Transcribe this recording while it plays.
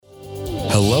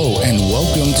Hello and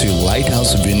welcome to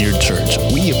Lighthouse Vineyard Church.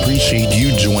 We appreciate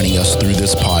you joining us through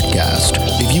this podcast.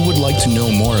 If you would like to know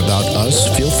more about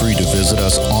us, feel free to visit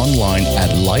us online at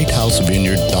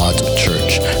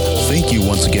lighthousevineyard.church. Thank you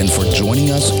once again for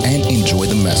joining us and enjoy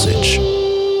the message.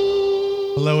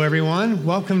 Hello everyone,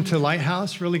 welcome to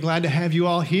Lighthouse. Really glad to have you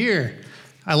all here.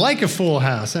 I like a full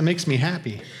house, that makes me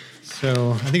happy.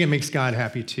 So I think it makes God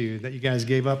happy too, that you guys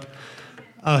gave up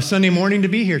Sunday morning to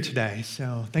be here today.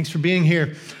 So thanks for being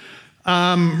here.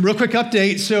 Real quick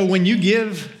update. So when you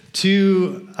give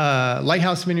to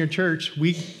Lighthouse Vineyard Church,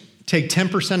 we take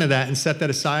 10% of that and set that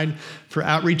aside for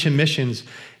outreach and missions.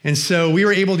 And so we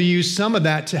were able to use some of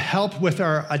that to help with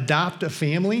our Adopt a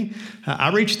Family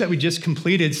outreach that we just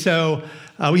completed. So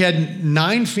we had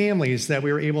 9 families that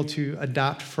we were able to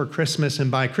adopt for Christmas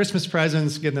and buy Christmas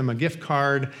presents, give them a gift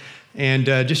card, and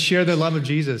just share the love of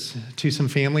Jesus to some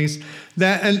families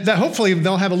that hopefully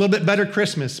they'll have a little bit better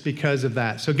Christmas because of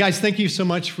that. So guys, thank you so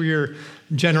much for your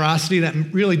generosity. That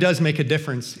really does make a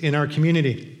difference in our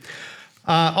community.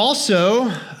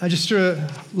 Also, just to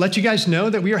let you guys know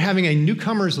that we are having a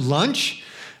newcomers lunch.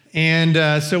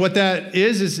 And so what that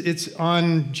is it's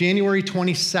on January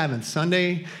 27th,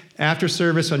 Sunday after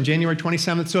service on January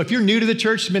 27th. So if you're new to the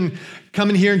church, been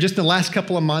coming here in just the last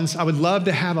couple of months, I would love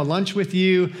to have a lunch with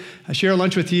you, share a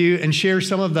lunch with you, and share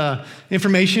some of the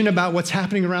information about what's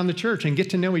happening around the church and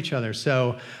get to know each other.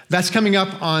 So that's coming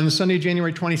up on Sunday,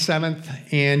 January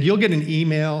 27th, and you'll get an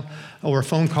email or a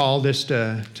phone call just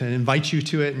to invite you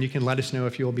to it, and you can let us know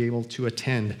if you'll be able to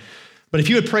attend. But if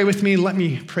you would pray with me, let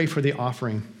me pray for the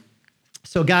offering.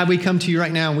 So God, we come to you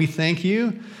right now, and we thank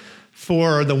you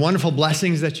for the wonderful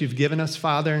blessings that you've given us,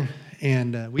 Father.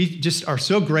 And we just are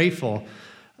so grateful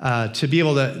to be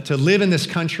able to live in this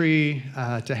country,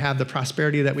 to have the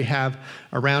prosperity that we have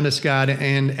around us, God.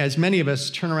 And as many of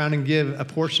us turn around and give a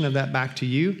portion of that back to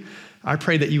you, I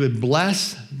pray that you would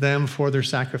bless them for their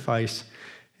sacrifice.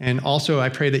 And also I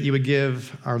pray that you would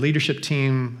give our leadership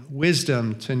team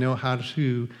wisdom to know how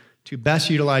to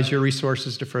best utilize your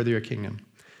resources to further your kingdom.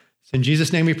 So in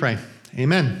Jesus' name we pray.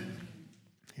 Amen.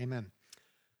 Amen.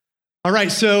 All right,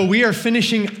 so we are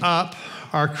finishing up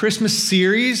our Christmas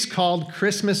series called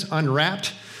Christmas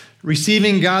Unwrapped,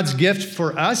 Receiving God's Gift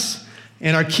for Us.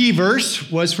 And our key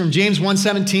verse was from James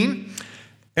 1:17.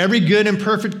 Every good and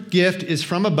perfect gift is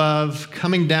from above,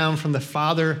 coming down from the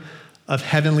Father of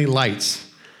heavenly lights.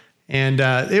 And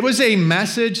it was a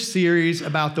message series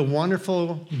about the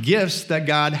wonderful gifts that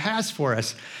God has for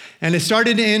us. And it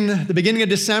started in the beginning of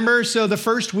December. So the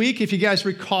first week, if you guys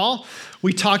recall,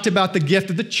 we talked about the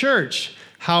gift of the church,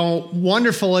 how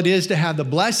wonderful it is to have the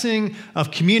blessing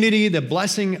of community, the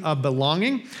blessing of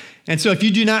belonging. And so if you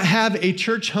do not have a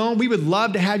church home, we would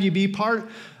love to have you be part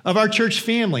of our church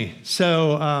family.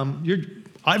 So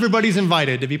everybody's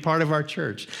invited to be part of our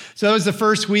church. So that was the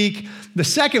first week. The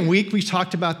second week, we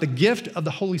talked about the gift of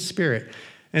the Holy Spirit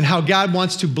and how God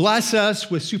wants to bless us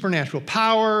with supernatural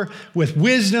power, with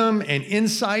wisdom and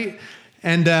insight.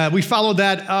 And we followed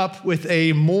that up with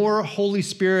a More Holy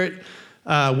Spirit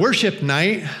worship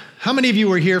night. How many of you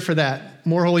were here for that,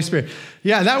 More Holy Spirit?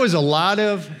 Yeah, that was a lot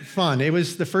of fun. It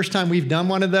was the first time we've done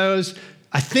one of those.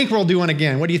 I think we'll do one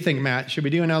again. What do you think, Matt? Should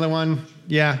we do another one?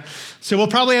 Yeah. So we'll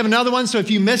probably have another one. So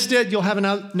if you missed it, you'll have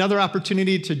another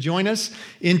opportunity to join us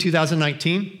in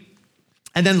 2019.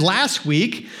 And then last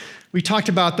week, we talked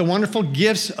about the wonderful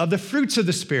gifts of the fruits of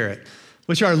the Spirit,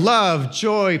 which are love,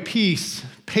 joy, peace,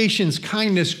 patience,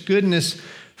 kindness, goodness,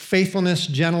 faithfulness,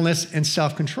 gentleness, and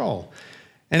self-control.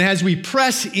 And as we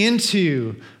press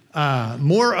into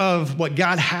more of what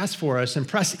God has for us and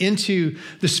press into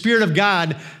the Spirit of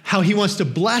God, how he wants to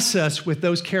bless us with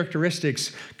those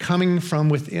characteristics coming from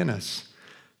within us.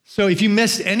 So if you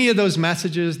missed any of those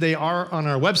messages, they are on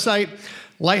our website,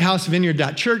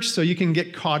 lighthousevineyard.church, so you can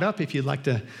get caught up if you'd like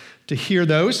to hear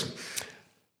those.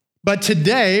 But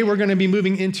today, we're going to be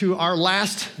moving into our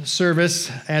last service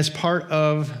as part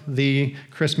of the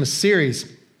Christmas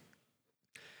series.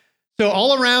 So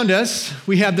all around us,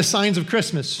 we have the signs of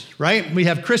Christmas, right? We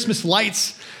have Christmas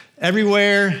lights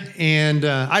everywhere, and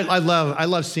I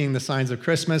love seeing the signs of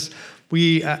Christmas.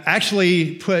 We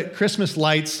actually put Christmas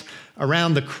lights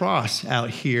around the cross out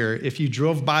here. If you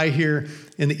drove by here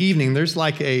in the evening, there's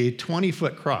like a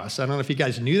 20-foot cross. I don't know if you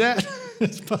guys knew that,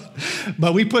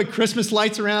 but we put Christmas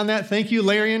lights around that. Thank you,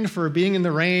 Larian, for being in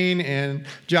the rain, and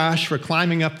Josh for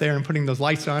climbing up there and putting those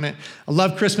lights on it. I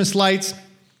love Christmas lights.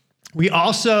 We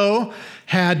also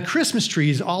had Christmas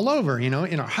trees all over, in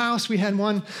our house we had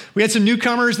one. We had some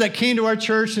newcomers that came to our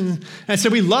church and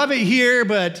said, we love it here,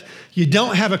 but you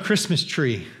don't have a Christmas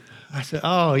tree. I said,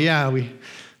 oh yeah,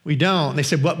 We don't. They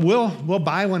said, well, we'll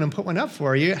buy one and put one up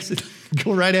for you. I said,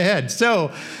 go right ahead. So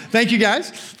thank you guys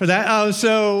for that.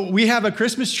 So we have a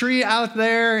Christmas tree out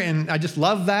there, and I just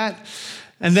love that.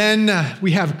 And then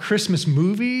we have Christmas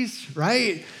movies,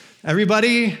 right?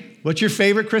 Everybody, what's your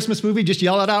favorite Christmas movie? Just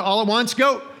yell it out all at once.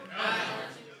 Go.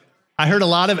 I heard a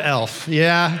lot of Elf.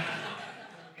 Yeah.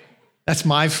 That's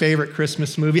my favorite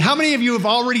Christmas movie. How many of you have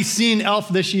already seen Elf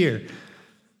this year?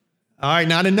 All right,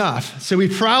 not enough. So we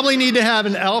probably need to have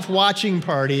an Elf watching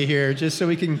party here just so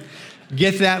we can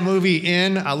get that movie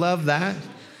in. I love that.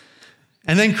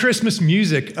 And then Christmas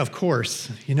music, of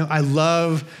course. You know, I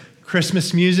love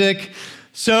Christmas music.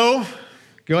 So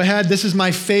go ahead. This is my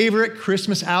favorite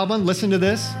Christmas album. Listen to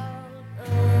this.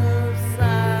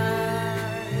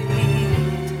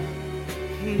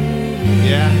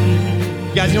 Yeah.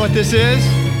 You guys know what this is?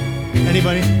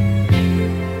 Anybody?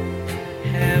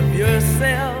 Have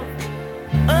yourself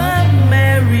a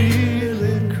Merry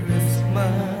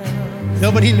Christmas.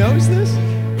 Nobody knows this?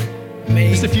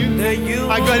 Just a few? All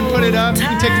right, go ahead and put it up. You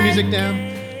can take the music down.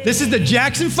 This is the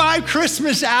Jackson 5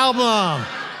 Christmas album.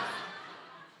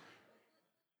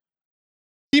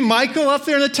 See Michael up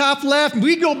there in the top left?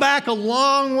 We go back a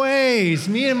long ways,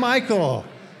 me and Michael.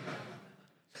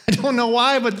 I don't know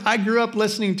why, but I grew up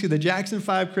listening to the Jackson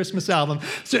 5 Christmas album.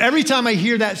 So every time I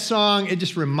hear that song, it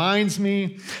just reminds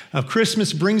me of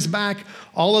Christmas, brings back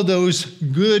all of those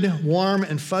good, warm,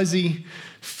 and fuzzy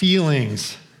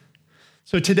feelings.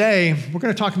 So today, we're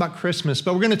going to talk about Christmas,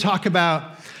 but we're going to talk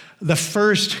about the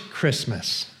first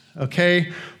Christmas,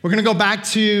 okay? We're going to go back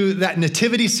to that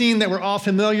nativity scene that we're all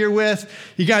familiar with.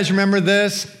 You guys remember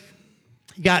this?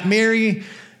 You got Mary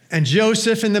and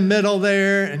Joseph in the middle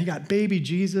there, and you got baby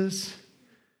Jesus.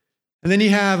 And then you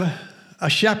have a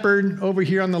shepherd over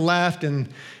here on the left and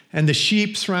the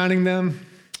sheep surrounding them.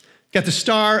 Got the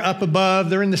star up above,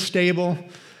 they're in the stable.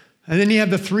 And then you have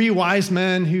the three wise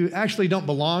men who actually don't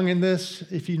belong in this.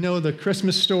 If you know the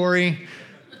Christmas story,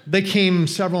 they came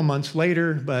several months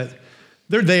later, but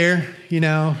they're there, you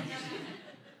know.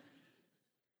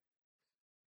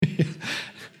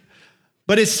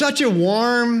 But it's such a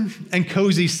warm and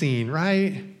cozy scene,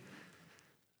 right?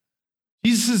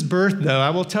 Jesus' birth, though, I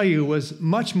will tell you, was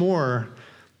much more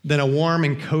than a warm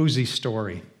and cozy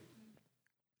story.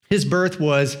 His birth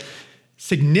was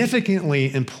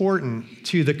significantly important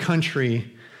to the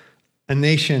country and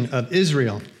nation of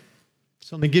Israel.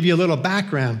 So let me give you a little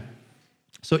background.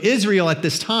 So Israel at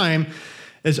this time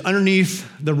is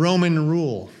underneath the Roman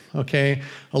rule, okay?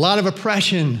 A lot of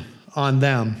oppression on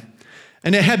them.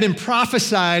 And it had been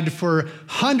prophesied for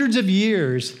hundreds of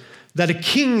years that a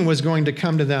king was going to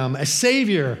come to them, a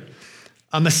savior,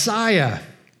 a Messiah,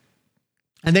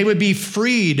 and they would be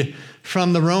freed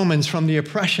from the Romans, from the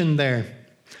oppression there.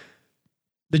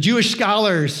 The Jewish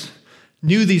scholars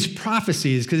knew these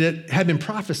prophecies because it had been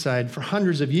prophesied for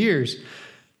hundreds of years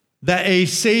that a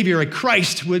savior, a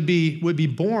Christ, would be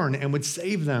born and would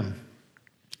save them.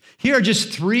 Here are just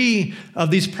three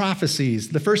of these prophecies.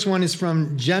 The first one is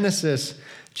from Genesis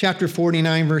chapter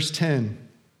 49, verse 10.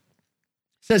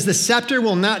 It says, "The scepter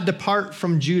will not depart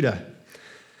from Judah,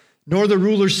 nor the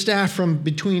ruler's staff from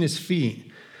between his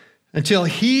feet, until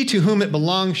he to whom it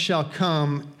belongs shall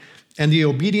come, and the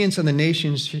obedience of the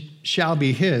nations shall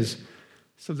be his."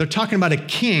 So they're talking about a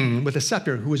king with a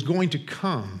scepter who was going to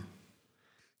come.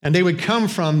 And they would come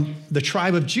from the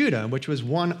tribe of Judah, which was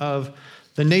one of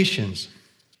the nations.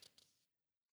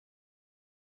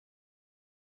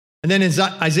 And then in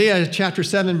Isaiah chapter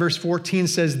 7, verse 14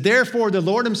 says, "Therefore the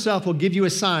Lord himself will give you a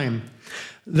sign.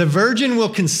 The virgin will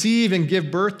conceive and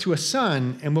give birth to a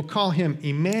son, and will call him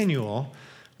Emmanuel,"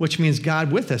 which means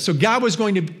God with us. So God was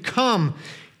going to come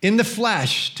in the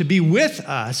flesh to be with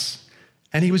us,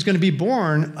 and he was going to be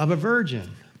born of a virgin.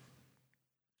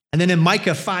 And then in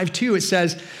Micah 5:2, it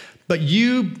says, "But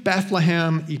you,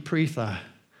 Bethlehem Ephrathah,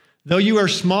 though you are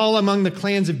small among the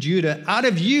clans of Judah, out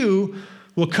of you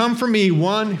will come for me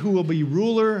one who will be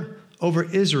ruler over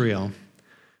Israel,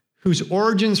 whose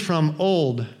origins are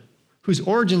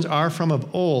from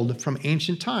of old, from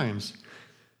ancient times."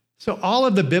 So all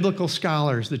of the biblical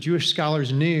scholars, the Jewish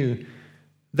scholars, knew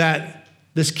that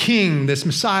this king, this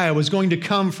Messiah, was going to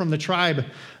come from the tribe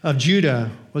of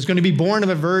Judah, was going to be born of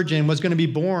a virgin, was going to be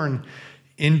born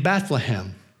in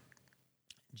Bethlehem.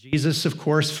 Jesus, of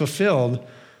course, fulfilled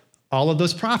all of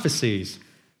those prophecies.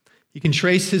 You can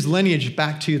trace his lineage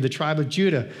back to the tribe of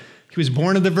Judah. He was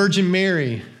born of the Virgin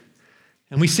Mary.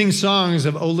 And we sing songs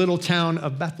of "O Little Town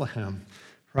of Bethlehem,"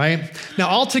 right? Now,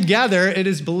 altogether, it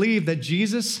is believed that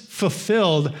Jesus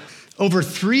fulfilled over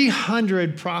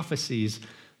 300 prophecies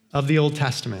of the Old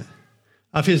Testament,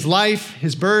 of his life,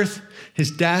 his birth, his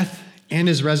death, and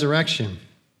his resurrection.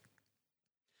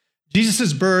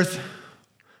 Jesus' birth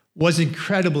was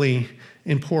incredibly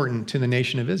important to the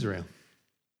nation of Israel.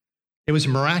 It was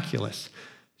miraculous.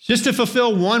 Just to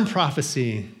fulfill one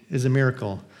prophecy is a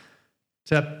miracle,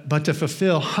 but to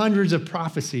fulfill hundreds of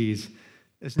prophecies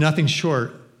is nothing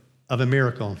short of a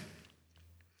miracle.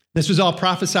 This was all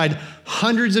prophesied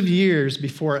hundreds of years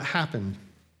before it happened.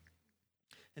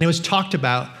 And it was talked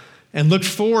about and looked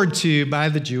forward to by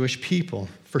the Jewish people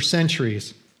for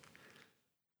centuries.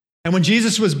 And when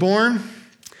Jesus was born,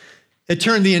 it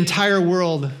turned the entire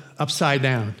world upside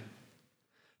down.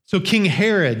 So King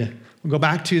Herod, we'll go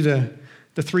back to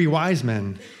the three wise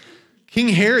men. King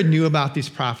Herod knew about these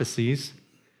prophecies,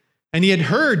 and he had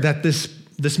heard that this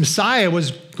Messiah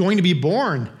was going to be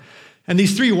born. And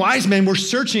these three wise men were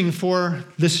searching for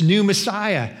this new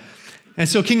Messiah. And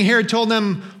so King Herod told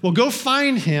them, well, go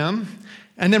find him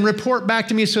and then report back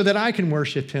to me so that I can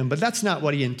worship him. But that's not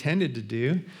what he intended to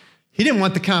do. He didn't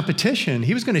want the competition.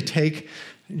 He was going to take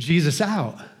Jesus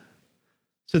out.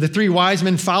 So the three wise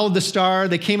men followed the star.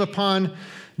 They came upon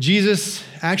Jesus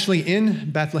actually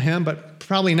in Bethlehem, but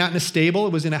probably not in a stable.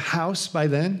 It was in a house by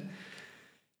then.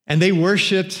 And they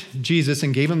worshiped Jesus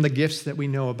and gave him the gifts that we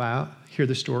know about, hear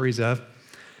the stories of.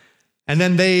 And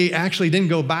then they actually didn't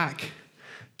go back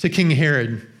to King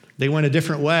Herod. They went a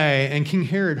different way, and King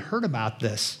Herod heard about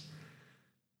this.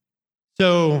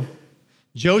 So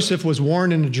Joseph was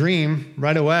warned in a dream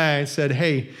right away, said,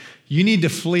 hey, you need to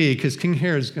flee because King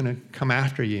Herod is going to come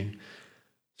after you.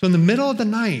 So in the middle of the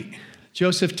night,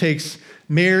 Joseph takes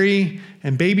Mary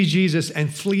and baby Jesus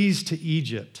and flees to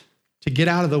Egypt to get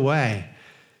out of the way.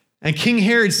 And King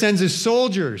Herod sends his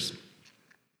soldiers,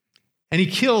 and he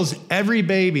kills every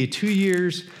baby 2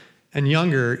 years and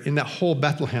younger in that whole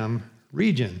Bethlehem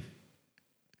region.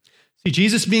 See,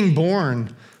 Jesus being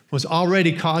born was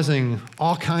already causing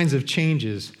all kinds of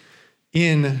changes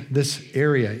in this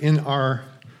area, in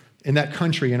that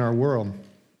country, in our world.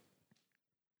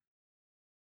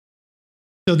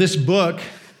 So this book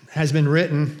has been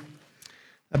written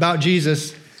about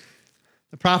Jesus.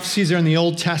 The prophecies are in the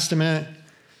Old Testament,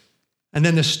 and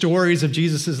then the stories of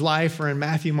Jesus' life are in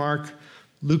Matthew, Mark,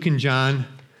 Luke, and John.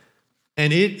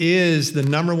 And it is the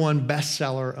 #1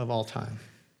 bestseller of all time.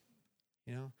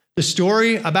 The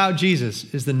story about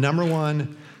Jesus is the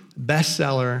 #1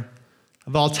 bestseller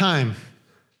of all time.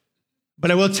 But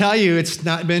I will tell you, it's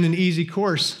not been an easy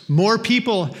course. More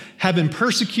people have been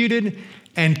persecuted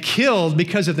and killed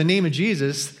because of the name of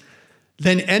Jesus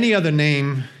than any other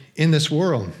name in this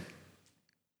world.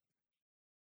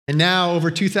 And now,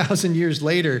 over 2,000 years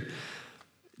later,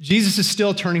 Jesus is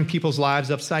still turning people's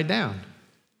lives upside down.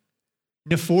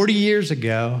 40 years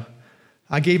ago,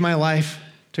 I gave my life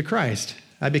to Christ.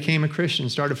 I became a Christian,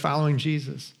 started following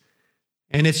Jesus.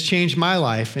 And it's changed my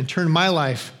life and turned my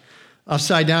life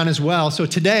upside down as well. So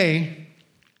today,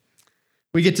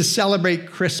 we get to celebrate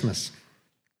Christmas.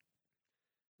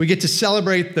 We get to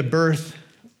celebrate the birth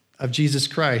of Jesus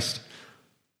Christ,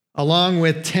 along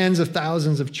with tens of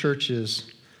thousands of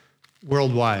churches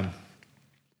worldwide.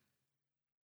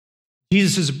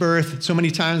 Jesus' birth, so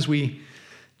many times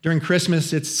during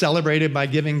Christmas, it's celebrated by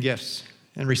giving gifts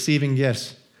and receiving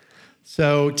gifts.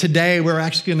 So today, we're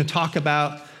actually going to talk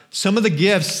about some of the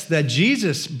gifts that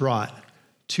Jesus brought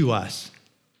to us.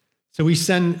 So we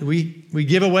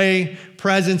give away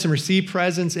presents and receive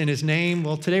presents in his name.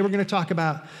 Well, today we're going to talk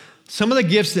about some of the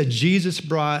gifts that Jesus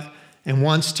brought and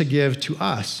wants to give to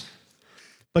us.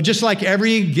 But just like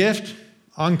every gift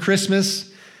on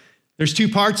Christmas, there's two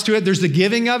parts to it. There's the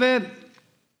giving of it,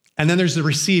 and then there's the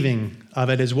receiving of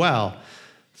it as well.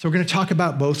 So we're going to talk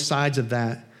about both sides of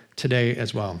that today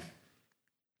as well.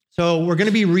 So we're going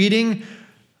to be reading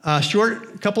a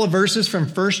short couple of verses from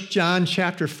 1 John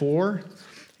chapter 4.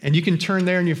 And you can turn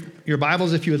there in your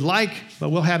Bibles if you would like, but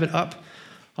we'll have it up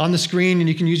on the screen, and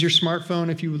you can use your smartphone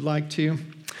if you would like to.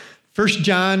 1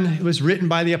 John, it was written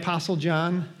by the Apostle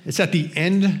John. It's at the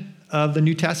end of the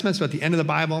New Testament, so at the end of the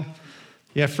Bible.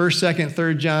 You have 1st, 2nd,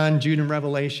 3rd John, Jude, and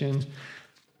Revelation.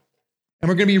 And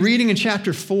we're going to be reading in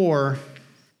chapter 4,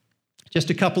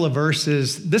 just a couple of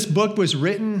verses. This book was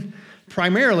written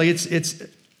primarily, it's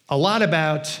a lot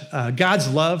about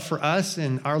God's love for us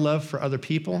and our love for other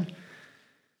people.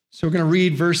 So we're going to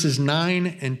read verses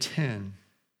 9 and 10.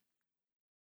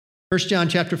 1 John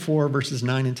chapter 4, verses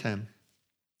 9 and 10.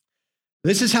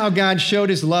 This is how God showed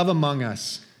his love among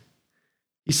us.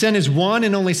 He sent his one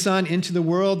and only Son into the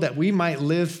world that we might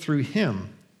live through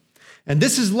him. And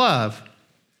this is love,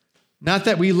 not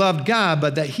that we loved God,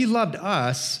 but that he loved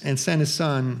us and sent his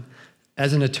Son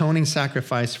as an atoning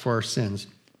sacrifice for our sins.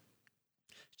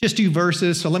 Just 2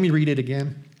 verses, so let me read it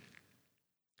again.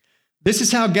 This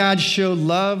is how God showed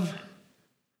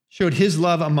showed his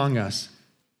love among us.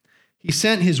 He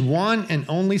sent his one and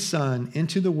only Son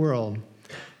into the world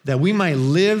that we might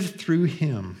live through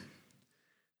him.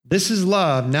 This is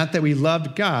love, not that we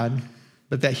loved God,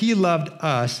 but that he loved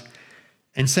us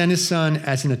and sent his Son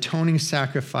as an atoning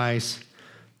sacrifice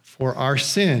for our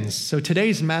sins. So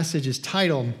today's message is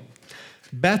titled,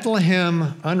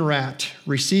 Bethlehem Unwrapped,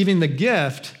 Receiving the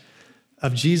Gift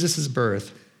of Jesus'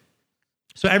 Birth.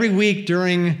 So every week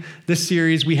during this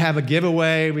series, we have a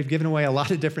giveaway. We've given away a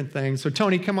lot of different things. So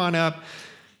Tony, come on up.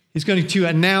 He's going to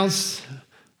announce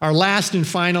our last and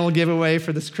final giveaway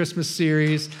for this Christmas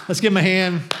series. Let's give him a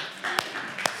hand.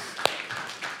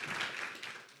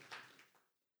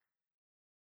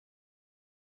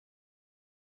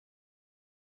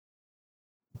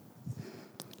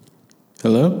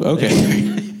 Hello?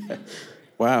 Okay.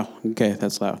 Wow. Okay,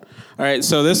 that's loud. All right,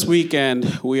 so this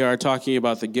weekend we are talking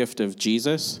about the gift of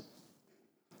Jesus.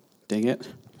 Dang it.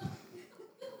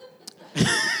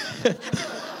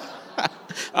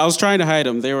 I was trying to hide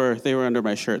them. They were under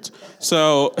my shirts.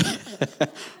 So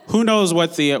who knows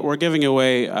what we're giving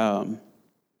away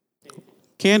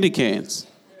candy canes.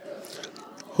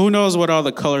 Who knows what all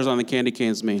the colors on the candy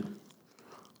canes mean?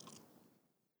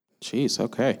 Jeez,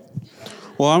 okay.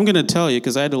 Well, I'm going to tell you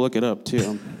because I had to look it up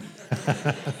too.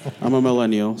 I'm a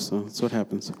millennial, so that's what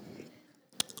happens.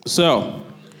 So,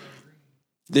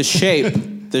 the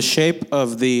shape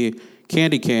of the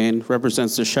candy cane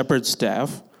represents the shepherd's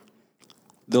staff.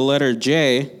 The letter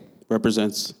J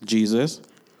represents Jesus.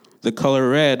 The color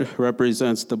red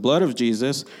represents the blood of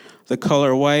Jesus. The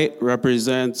color white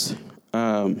represents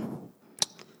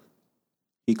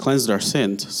he cleansed our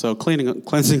sins. So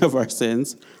cleansing of our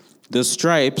sins. The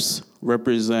stripes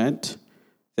represent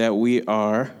that we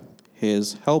are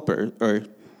his helper, or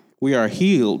we are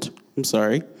healed,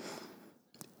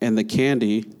 and the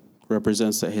candy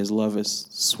represents that his love is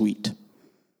sweet.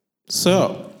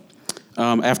 So,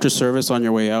 after service on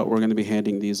your way out, we're going to be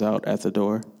handing these out at the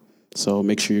door. So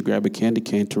make sure you grab a candy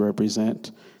cane to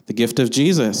represent the gift of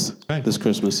Jesus this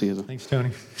Christmas season. Thanks,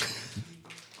 Tony.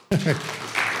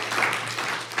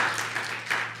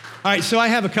 All right, so I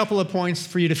have a couple of points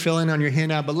for you to fill in on your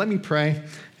handout, but let me pray,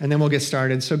 and then we'll get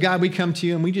started. So God, we come to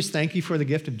you, and we just thank you for the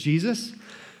gift of Jesus.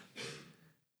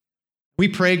 We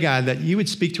pray, God, that you would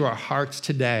speak to our hearts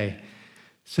today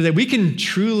so that we can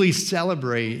truly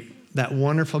celebrate that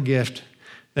wonderful gift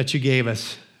that you gave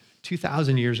us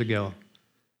 2,000 years ago.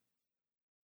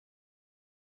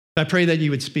 I pray that you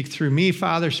would speak through me,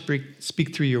 Father,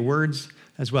 speak through your words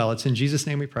as well. It's in Jesus'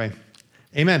 name we pray.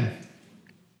 Amen.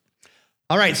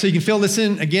 All right, so you can fill this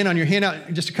in again on your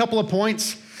handout. Just a couple of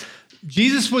points.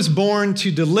 Jesus was born to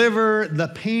deliver the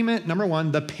payment, number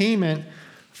one, the payment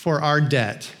for our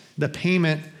debt. The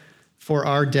payment for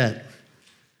our debt.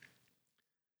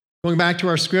 Going back to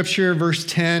our scripture, verse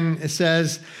 10, it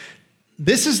says,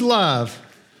 "This is love,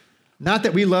 not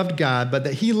that we loved God, but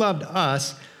that he loved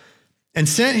us and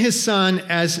sent his Son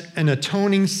as an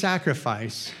atoning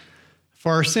sacrifice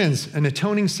for our sins," an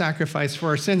atoning sacrifice for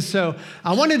our sins. So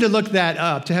I wanted to look that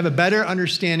up to have a better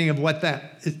understanding of what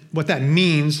that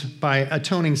means by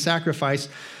atoning sacrifice.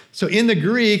 So in the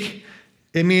Greek,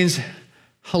 it means,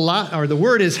 the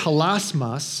word is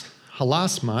halasmos.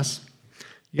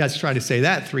 You guys try to say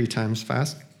that 3 times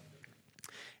fast.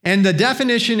 And the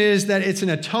definition is that it's an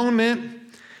atonement,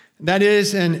 that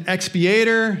is an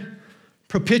expiator,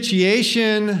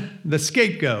 propitiation, the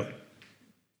scapegoat.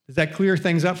 Does that clear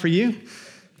things up for you?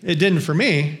 It didn't for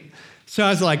me. So I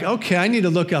was like, okay, I need to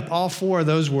look up all 4 of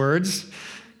those words,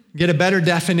 get a better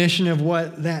definition of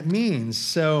what that means.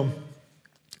 So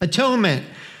atonement,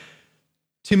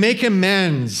 to make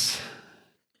amends,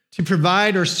 to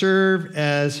provide or serve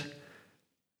as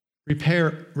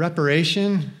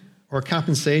reparation or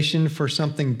compensation for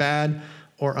something bad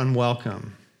or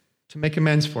unwelcome. To make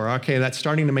amends for. Okay, that's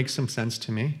starting to make some sense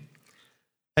to me.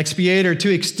 Expiator,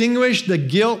 to extinguish the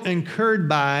guilt incurred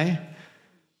by,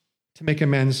 to make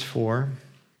amends for.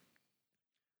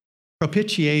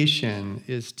 Propitiation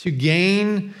is to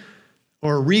gain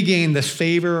or regain the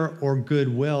favor or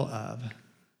goodwill of.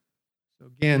 So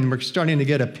again, we're starting to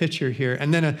get a picture here.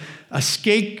 And then a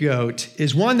scapegoat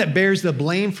is one that bears the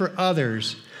blame for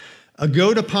others, a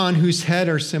goat upon whose head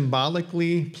are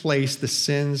symbolically placed the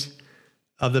sins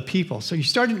of the people. So you're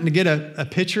starting to get a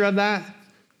picture of that.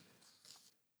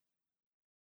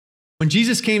 When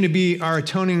Jesus came to be our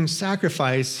atoning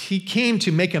sacrifice, he came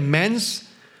to make amends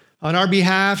on our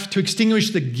behalf, to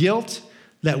extinguish the guilt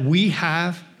that we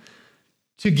have,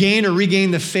 to gain or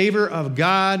regain the favor of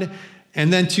God,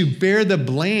 and then to bear the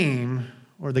blame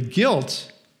or the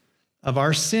guilt of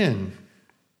our sin.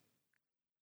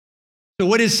 So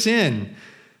what is sin?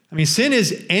 I mean, sin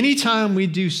is any time we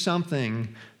do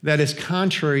something that is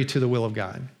contrary to the will of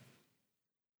God.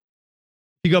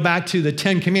 You go back to the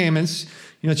 10 Commandments,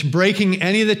 it's breaking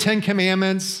any of the 10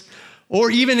 Commandments, or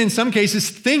even in some cases,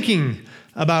 thinking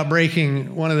about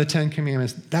breaking one of the 10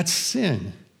 Commandments. That's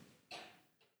sin.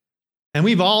 And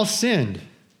we've all sinned.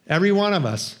 Every one of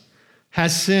us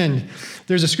has sinned.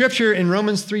 There's a scripture in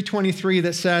Romans 3:23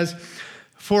 that says,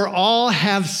 "For all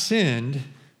have sinned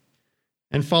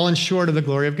and fallen short of the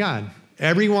glory of God."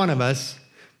 Every one of us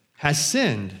has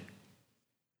sinned.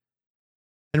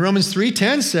 And Romans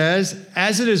 3:10 says,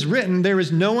 "As it is written, there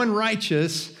is no one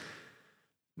righteous,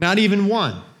 not even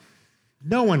one."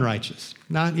 No one righteous,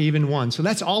 not even one. So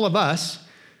that's all of us.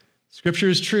 Scripture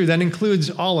is true. That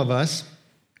includes all of us.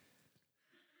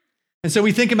 And so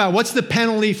we think about, what's the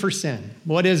penalty for sin?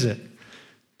 What is it?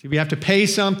 Do we have to pay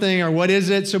something, or what is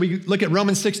it? So we look at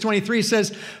Romans 6:23. It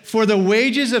says, "For the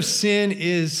wages of sin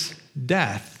is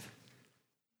death."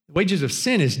 The wages of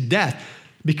sin is death.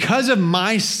 Because of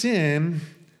my sin,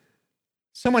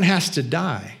 someone has to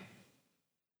die.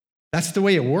 That's the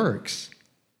way it works.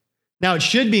 Now, it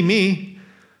should be me,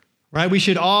 right? We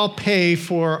should all pay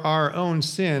for our own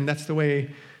sin. That's the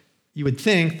way you would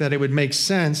think that it would make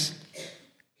sense.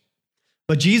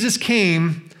 But Jesus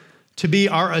came to be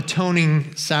our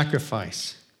atoning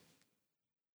sacrifice.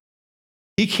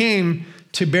 He came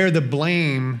to bear the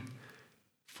blame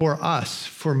for us,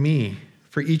 for me,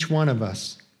 for each one of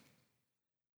us.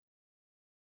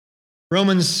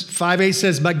 Romans 5:8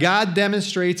 says, "But God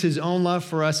demonstrates his own love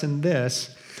for us in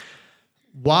this: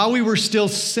 while we were still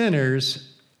sinners,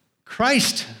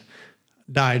 Christ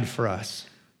died for us."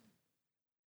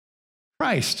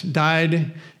 Christ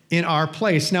died in our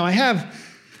place. Now, I have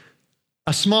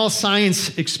a small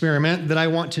science experiment that I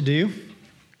want to do.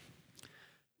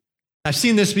 I've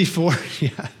seen this before.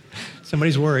 Yeah,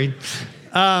 somebody's worried.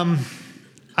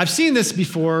 I've seen this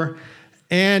before,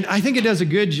 and I think it does a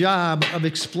good job of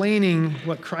explaining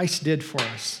what Christ did for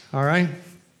us, all right?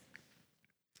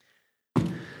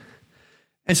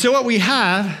 And so what we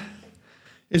have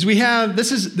is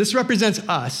this represents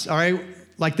us, all right?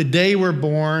 Like the day we're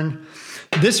born.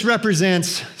 This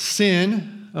represents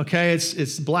sin, okay?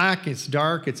 It's black, it's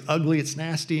dark, it's ugly, it's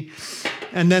nasty.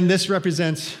 And then this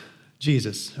represents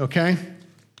Jesus, okay?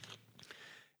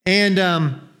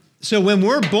 And so when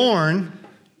we're born,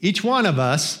 each one of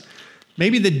us,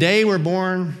 maybe the day we're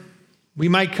born, we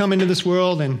might come into this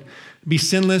world and be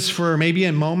sinless for maybe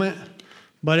a moment.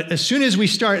 But as soon as we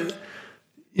start,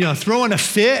 throwing a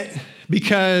fit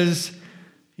because,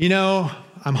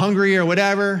 I'm hungry or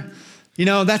whatever,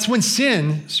 that's when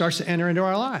sin starts to enter into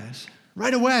our lives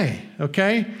right away,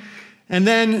 okay? And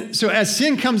then, so as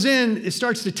sin comes in, it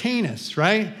starts to taint us,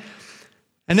 right?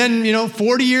 And then,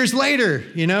 40 years later,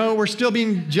 we're still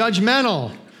being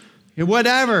judgmental,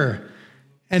 whatever.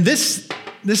 And this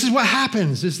is what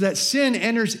happens, is that sin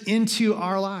enters into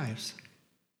our lives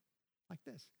like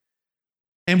this.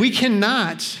 And we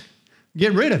cannot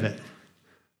get rid of it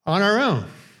on our own.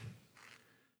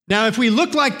 Now, if we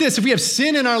look like this, if we have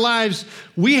sin in our lives,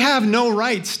 we have no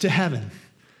rights to heaven,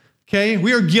 okay?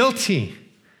 We are guilty.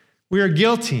 We are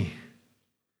guilty.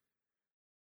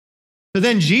 So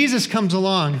then Jesus comes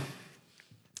along,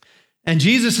 and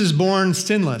Jesus is born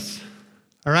sinless,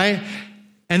 all right?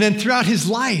 And then throughout his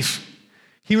life,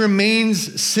 he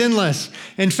remains sinless.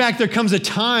 In fact, there comes a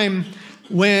time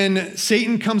when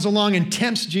Satan comes along and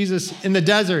tempts Jesus in the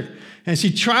desert, and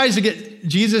he tries to get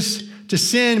Jesus to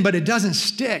sin, but it doesn't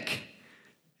stick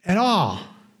at all.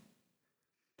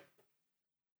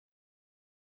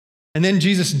 And then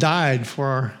Jesus died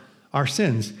for our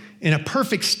sins in a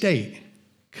perfect state,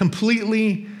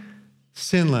 completely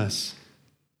sinless.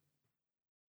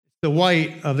 The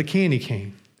white of the candy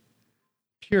cane,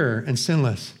 pure and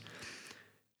sinless.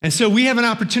 And so we have an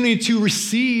opportunity to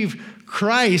receive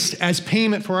Christ as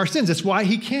payment for our sins. That's why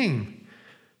he came,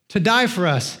 to die for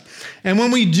us. And when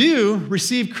we do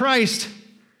receive Christ,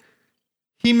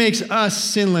 he makes us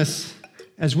sinless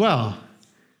as well.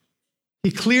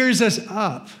 He clears us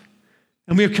up,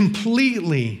 and we are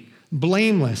completely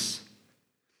blameless.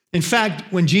 In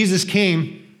fact, when Jesus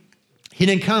came, he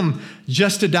didn't come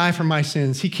just to die for my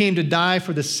sins. He came to die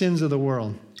for the sins of the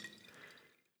world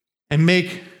and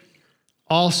make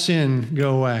all sin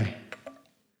go away.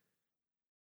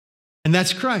 And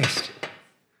that's Christ.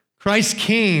 Christ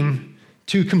came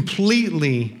to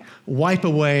completely wipe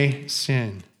away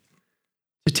sin,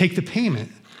 to take the payment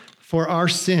for our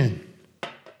sin.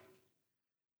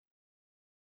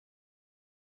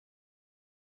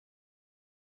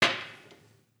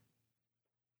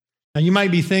 Now, you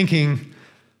might be thinking,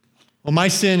 well, my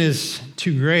sin is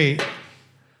too great.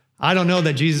 I don't know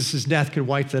that Jesus' death could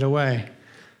wipe that away.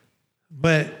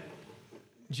 But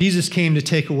Jesus came to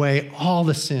take away all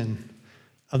the sin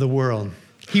of the world.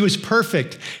 He was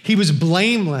perfect. He was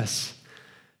blameless.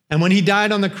 And when he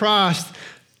died on the cross,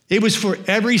 it was for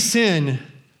every sin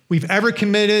we've ever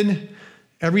committed,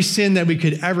 every sin that we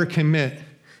could ever commit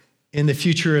in the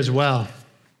future as well.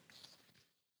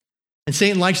 And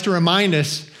Satan likes to remind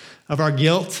us of our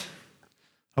guilt,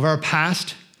 of our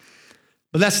past,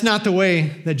 but that's not the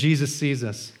way that Jesus sees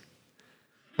us.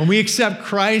 When we accept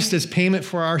Christ as payment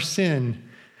for our sin,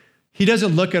 he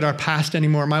doesn't look at our past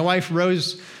anymore. My wife,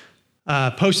 Rose,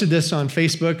 posted this on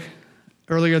Facebook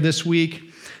earlier this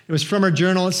week. It was from her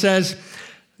journal. It says,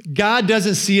 God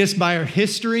doesn't see us by our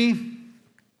history.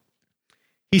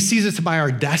 He sees us by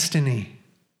our destiny.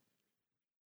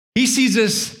 He sees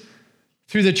us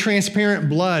through the transparent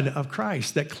blood of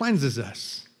Christ that cleanses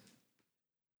us.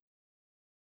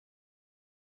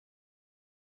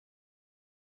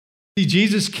 See,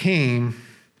 Jesus came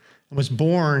and was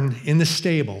born in the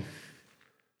stable.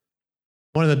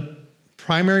 One of the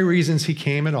primary reasons he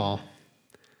came at all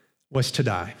was to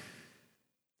die.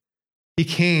 He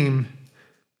came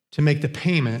to make the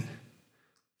payment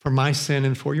for my sin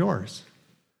and for yours.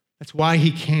 That's why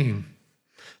he came.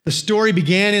 The story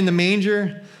began in the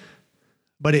manger,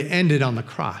 but it ended on the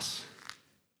cross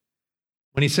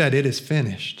when he said, "It is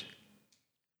finished."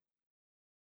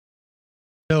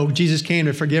 So Jesus came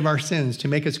to forgive our sins, to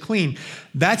make us clean.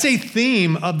 That's a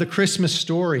theme of the Christmas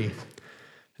story. And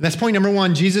that's point number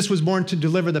one. Jesus was born to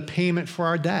deliver the payment for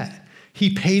our debt. He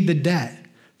paid the debt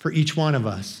for each one of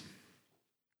us.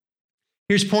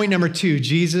 Here's point number two.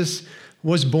 Jesus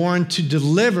was born to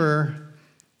deliver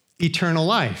eternal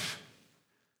life.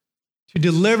 To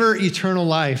deliver eternal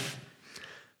life.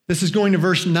 This is going to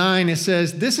verse 9. It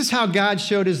says, "This is how God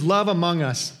showed his love among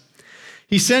us.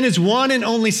 He sent his one and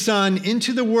only Son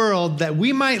into the world that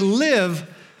we might live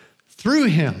through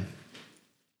him."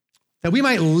 That we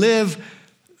might live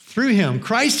through him.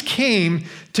 Christ came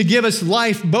to give us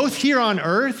life both here on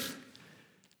earth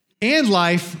and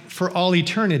life for all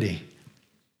eternity.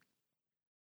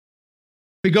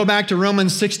 If we go back to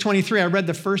Romans 6:23, I read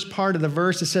the first part of the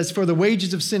verse. It says, "For the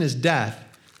wages of sin is death."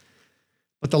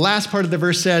 But the last part of the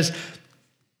verse says,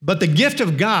 "But the gift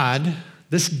of God,"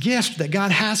 this gift that God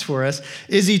has for us,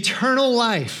 "is eternal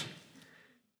life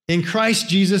in Christ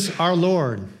Jesus our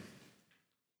Lord."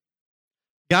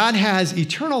 God has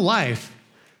eternal life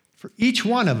for each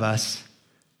one of us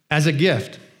as a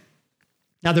gift.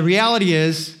 Now, the reality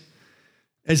is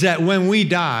that when we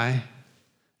die,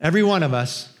 every one of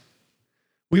us,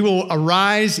 we will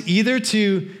arise either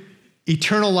to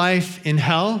eternal life in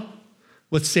hell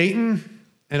with Satan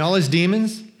and all his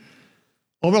demons,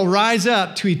 or we'll rise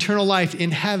up to eternal life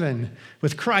in heaven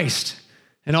with Christ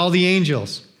and all the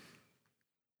angels.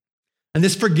 And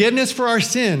this forgiveness for our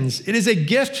sins, it is a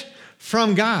gift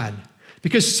from God,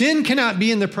 because sin cannot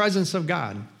be in the presence of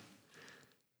God.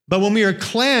 But when we are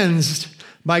cleansed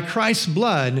by Christ's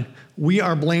blood, we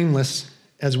are blameless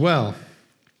as well.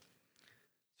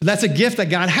 So that's a gift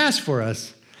that God has for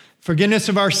us, forgiveness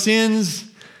of our sins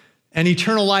and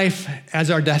eternal life as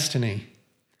our destiny.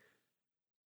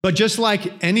 But just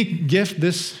like any gift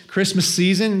this Christmas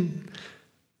season,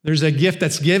 there's a gift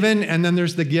that's given, and then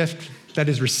there's the gift that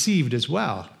is received as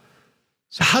well.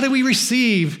 So how do we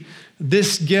receive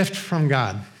this gift from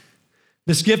God?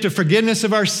 This gift of forgiveness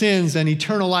of our sins and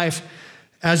eternal life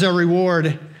as our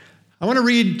reward. I want to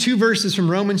read two verses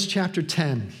from Romans chapter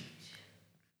 10.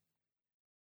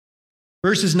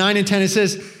 Verses 9 and 10, it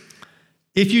says,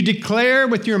 "If you declare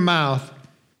with your mouth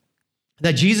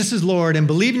that Jesus is Lord and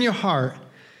believe in your heart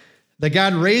that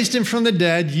God raised him from the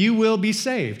dead, you will be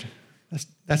saved."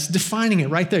 That's defining it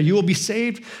right there. You will be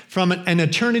saved from an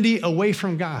eternity away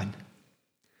from God.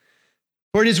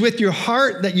 "For it is with your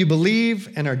heart that you believe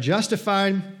and are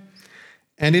justified,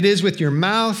 and it is with your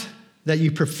mouth that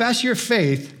you profess your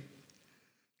faith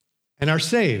and are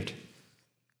saved."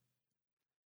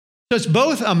 So it's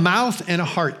both a mouth and a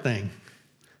heart thing.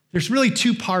 There's really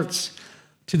two parts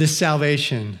to this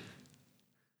salvation,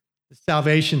 the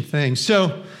salvation thing. So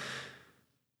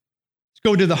let's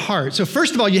go to the heart. So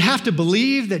first of all, you have to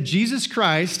believe that Jesus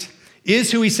Christ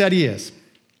is who he said he is.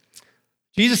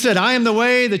 Jesus said, "I am the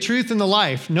way, the truth, and the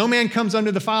life. No man comes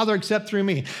unto the Father except through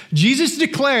me." Jesus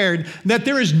declared that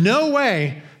there is no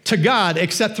way to God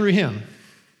except through him.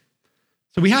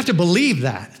 So we have to believe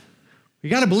that. We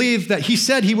got to believe that he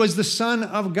said he was the Son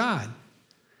of God.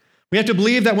 We have to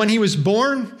believe that when he was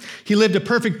born, he lived a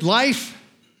perfect life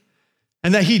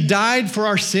and that he died for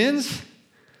our sins.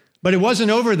 But it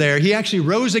wasn't over there. He actually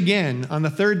rose again on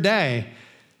the third day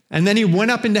And then he went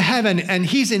up into heaven, and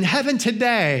he's in heaven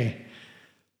today,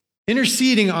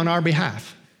 interceding on our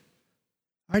behalf.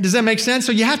 All right, does that make sense?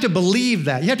 So you have to believe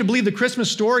that. You have to believe the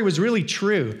Christmas story was really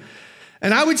true.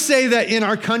 And I would say that in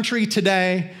our country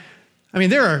today,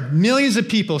 there are millions of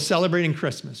people celebrating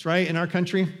Christmas, right, in our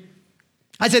country.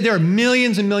 I'd say there are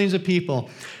millions and millions of people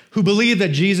who believe that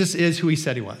Jesus is who he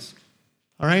said he was,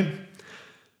 all right?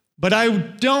 But I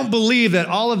don't believe that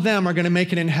all of them are going to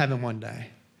make it in heaven one day,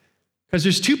 because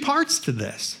there's two parts to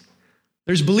this.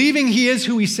 There's believing he is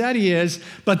who he said he is,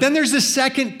 but then there's the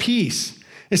second piece.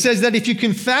 It says that if you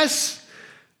confess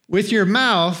with your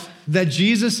mouth that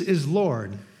Jesus is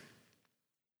Lord.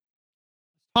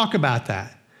 Talk about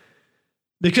that.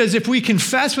 Because if we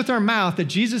confess with our mouth that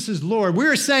Jesus is Lord,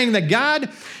 we're saying that God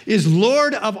is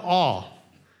Lord of all.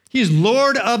 He is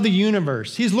Lord of the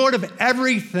universe. He's Lord of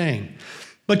everything.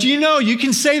 But you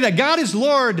can say that God is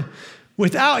Lord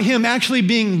without him actually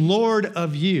being Lord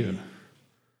of you,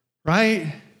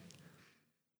 right?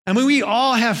 We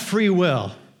all have free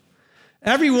will.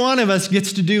 Every one of us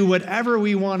gets to do whatever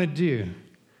we want to do.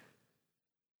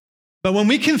 But when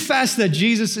we confess that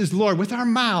Jesus is Lord with our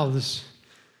mouths,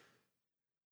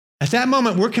 at that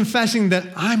moment, we're confessing that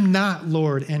I'm not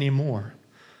Lord anymore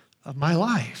of my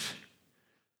life.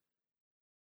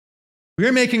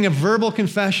 We're making a verbal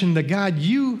confession that, God,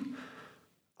 you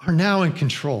are now in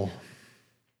control.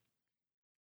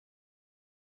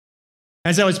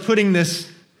 As I was putting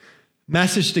this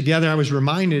message together, I was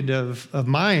reminded of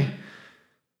my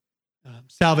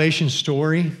salvation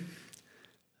story.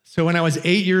 So when I was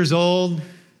 8 years old,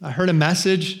 I heard a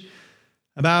message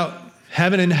about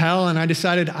heaven and hell, and I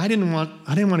decided I didn't want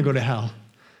to go to hell.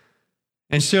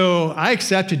 And so I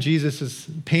accepted Jesus'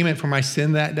 payment for my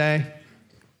sin that day.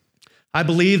 I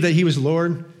believed that he was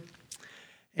Lord.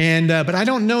 But I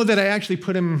don't know that I actually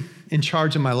put him in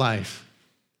charge of my life.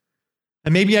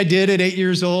 And maybe I did at 8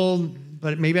 years old,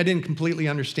 but maybe I didn't completely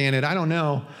understand it. I don't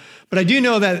know. But I do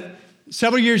know that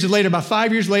several years later, about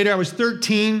 5 years later, I was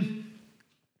 13,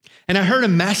 and I heard a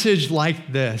message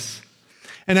like this.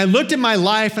 And I looked at my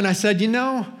life and I said,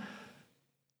 I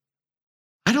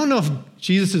don't know if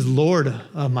Jesus is Lord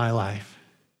of my life.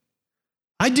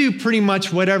 I do pretty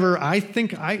much whatever I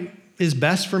think is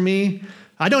best for me.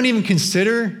 I don't even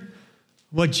consider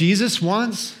what Jesus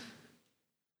wants.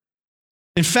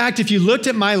 In fact, if you looked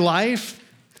at my life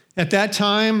at that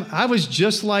time, I was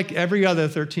just like every other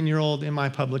 13-year-old in my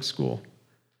public school.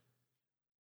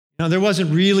 There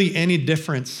wasn't really any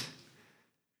difference.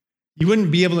 You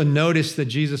wouldn't be able to notice that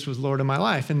Jesus was Lord of my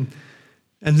life. And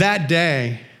that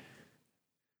day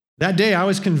I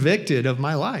was convicted of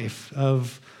my life,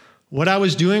 of what I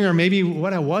was doing or maybe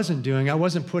what I wasn't doing. I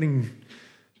wasn't putting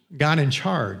God in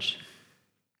charge.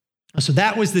 So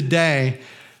that was the day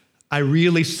I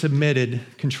really submitted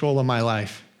control of my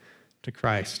life to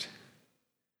Christ.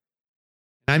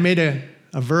 I made a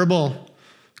verbal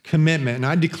commitment, and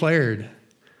I declared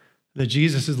that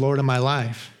Jesus is Lord of my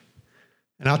life.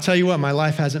 And I'll tell you what, my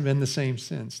life hasn't been the same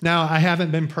since. Now, I haven't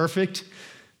been perfect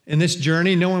in this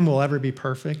journey. No one will ever be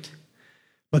perfect.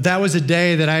 But that was a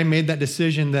day that I made that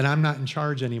decision that I'm not in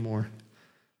charge anymore.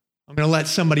 I'm going to let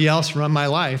somebody else run my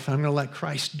life. I'm going to let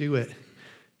Christ do it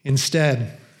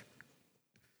instead.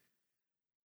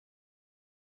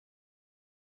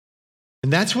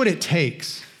 And that's what it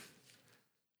takes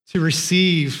to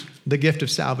receive the gift of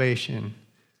salvation.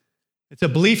 It's a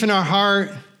belief in our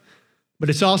heart, but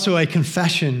it's also a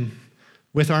confession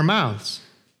with our mouths.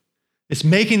 It's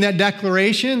making that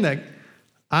declaration that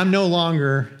I'm no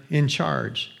longer in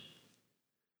charge.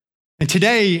 And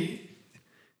today,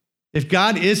 if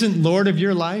God isn't Lord of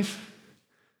your life,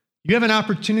 you have an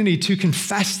opportunity to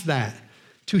confess that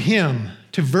to him,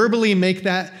 to verbally make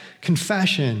that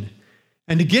confession,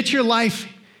 and to get your life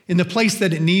in the place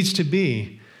that it needs to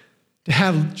be, to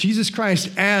have Jesus Christ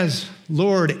as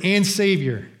Lord and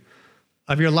Savior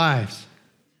of your lives.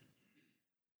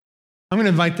 I'm going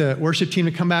to invite the worship team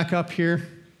to come back up here.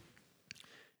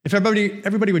 If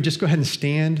everybody would just go ahead and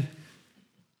stand.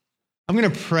 I'm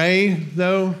going to pray,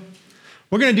 though.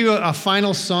 We're going to do a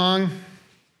final song.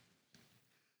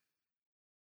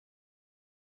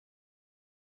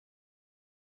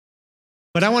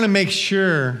 But I want to make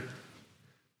sure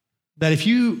that if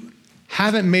you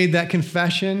haven't made that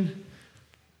confession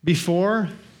before,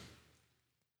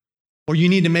 or you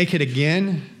need to make it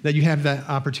again, that you have that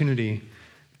opportunity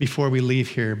before we leave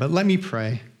here. But let me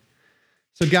pray.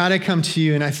 So God, I come to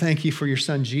you and I thank you for your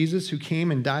son Jesus, who came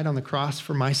and died on the cross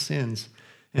for my sins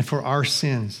and for our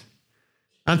sins.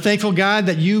 I'm thankful, God,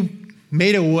 that you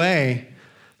made a way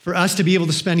for us to be able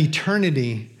to spend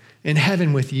eternity in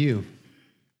heaven with you.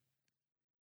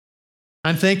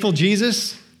 I'm thankful,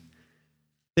 Jesus,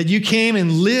 that you came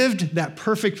and lived that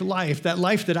perfect life, that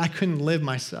life that I couldn't live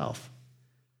myself.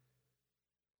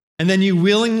 And then you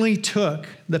willingly took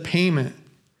the payment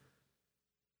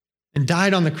and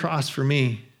died on the cross for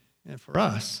me and for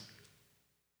us.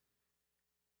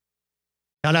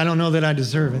 God, I don't know that I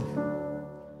deserve it,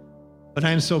 but I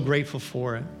am so grateful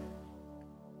for it.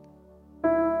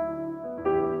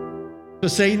 So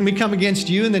Satan, we come against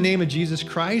you in the name of Jesus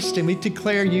Christ, and we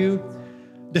declare you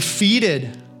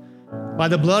defeated by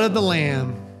the blood of the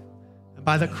Lamb and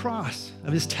by the cross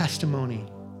of his testimony.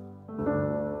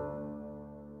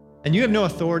 And you have no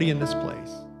authority in this place.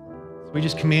 So we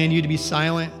just command you to be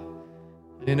silent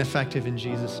and ineffective in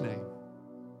Jesus' name.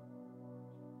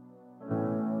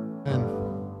 Amen.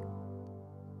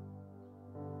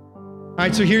 All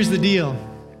right, so here's the deal.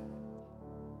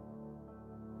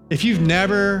 If you've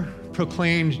never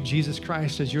proclaimed Jesus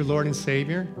Christ as your Lord and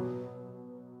Savior,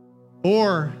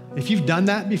 or if you've done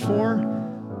that before,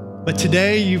 but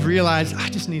today you've realized, I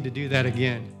just need to do that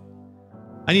again.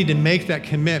 I need to make that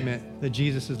commitment that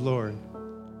Jesus is Lord.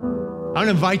 I want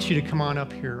to invite you to come on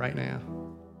up here right now.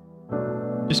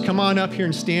 Just come on up here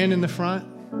and stand in the front,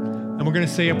 and we're going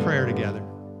to say a prayer together.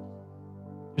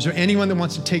 Is there anyone that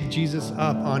wants to take Jesus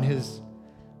up on his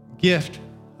gift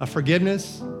of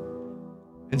forgiveness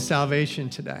and salvation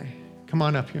today? Come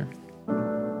on up here.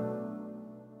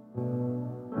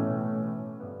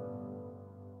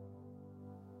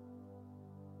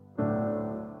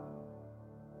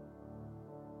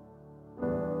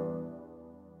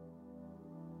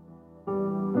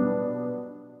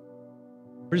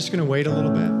 We're just going to wait a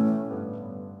little bit.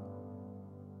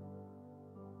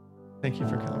 Thank you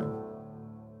for coming.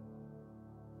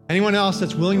 Anyone else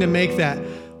that's willing to make that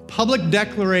public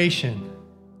declaration?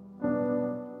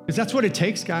 Because that's what it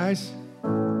takes, guys.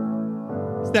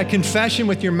 It's that confession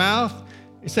with your mouth.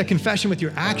 It's that confession with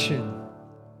your action.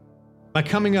 By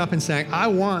coming up and saying, I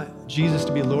want Jesus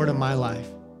to be Lord of my life.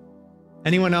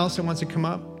 Anyone else that wants to come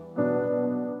up?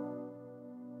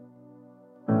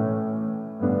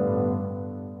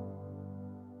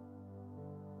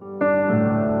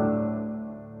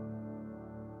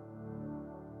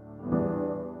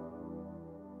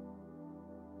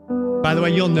 By the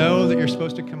way, you'll know that you're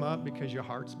supposed to come up because your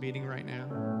heart's beating right now.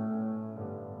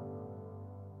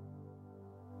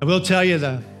 I will tell you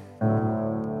the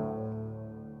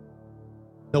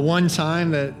one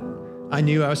time that I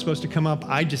knew I was supposed to come up,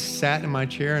 I just sat in my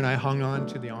chair and I hung on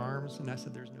to the arms and I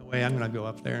said, there's no way I'm going to go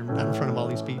up there and not in front of all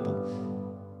these people.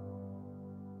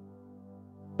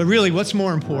 But really, what's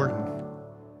more important?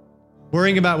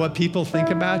 Worrying about what people think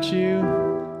about you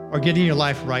or getting your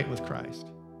life right with Christ?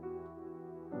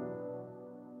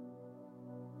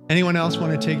 Anyone else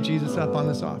want to take Jesus up on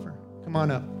this offer? Come on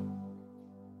up.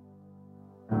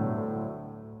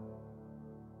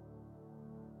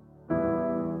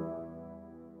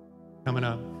 Coming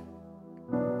up.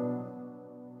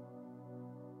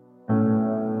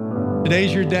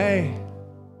 Today's your day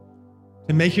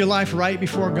to make your life right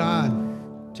before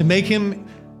God, to make him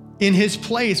in his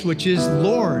place, which is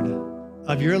Lord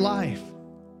of your life.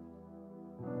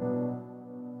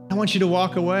 I want you to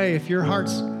walk away if your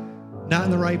heart's not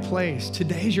in the right place.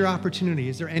 Today's your opportunity.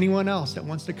 Is there anyone else that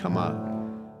wants to come up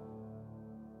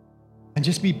and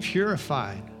just be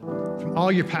purified from all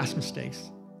your past mistakes?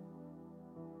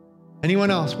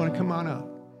 Anyone else want to come on up?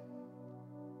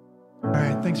 All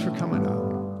right, thanks for coming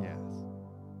up. Yes.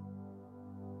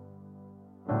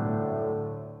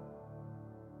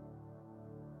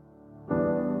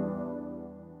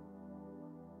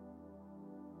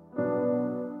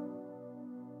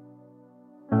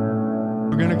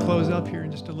 We're going to close up here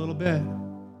in just a little bit.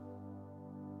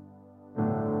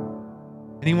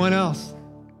 Anyone else?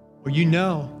 Or you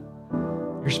know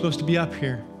you're supposed to be up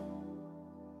here.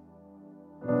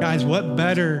 Guys, what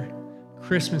better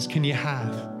Christmas can you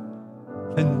have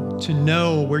than to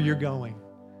know where you're going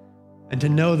and to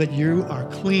know that you are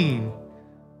clean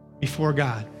before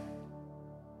God?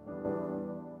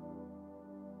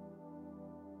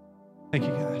 Thank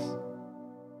you, guys.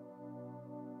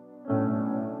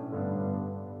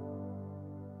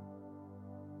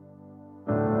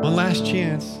 One last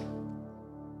chance.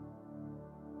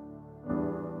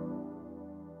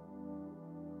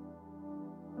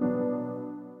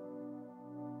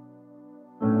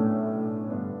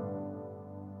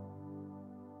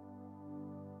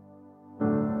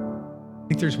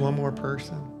 I think there's one more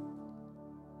person.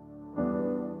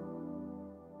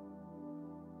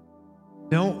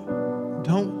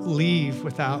 Don't leave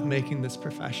without making this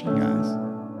profession, guys.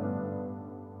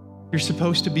 You're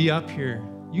supposed to be up here.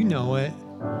 You know it.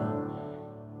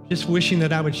 Just wishing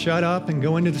that I would shut up and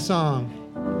go into the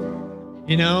song.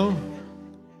 You know?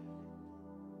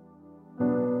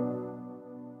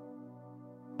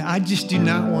 I just do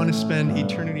not want to spend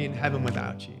eternity in heaven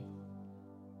without you.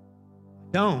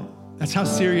 Don't. That's how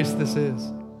serious this is.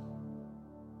 Is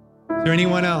there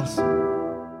anyone else?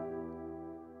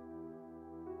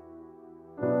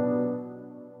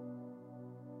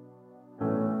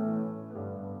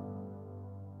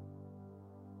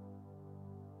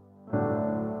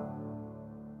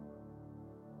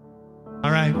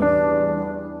 All right.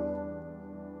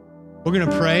 We're going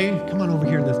to pray. Come on over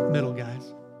here in the middle,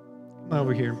 guys. Come on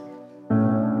over here.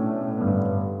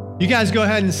 You guys go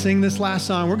ahead and sing this last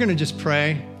song. We're going to just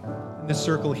pray in this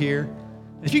circle here.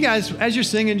 If you guys, as you're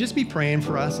singing, just be praying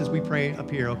for us as we pray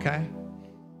up here, okay?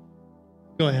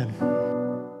 Go ahead.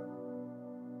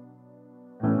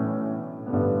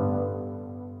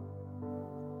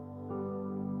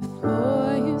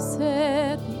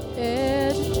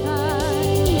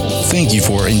 Thank you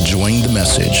for enjoying the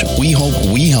message. We hope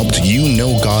we helped you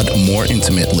know God more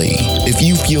intimately. If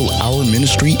you feel our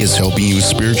ministry is helping you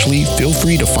spiritually, feel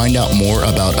free to find out more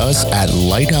about us at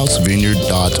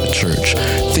lighthousevineyard.church.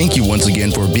 Thank you once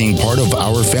again for being part of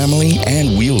our family,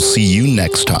 and we'll see you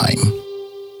next time.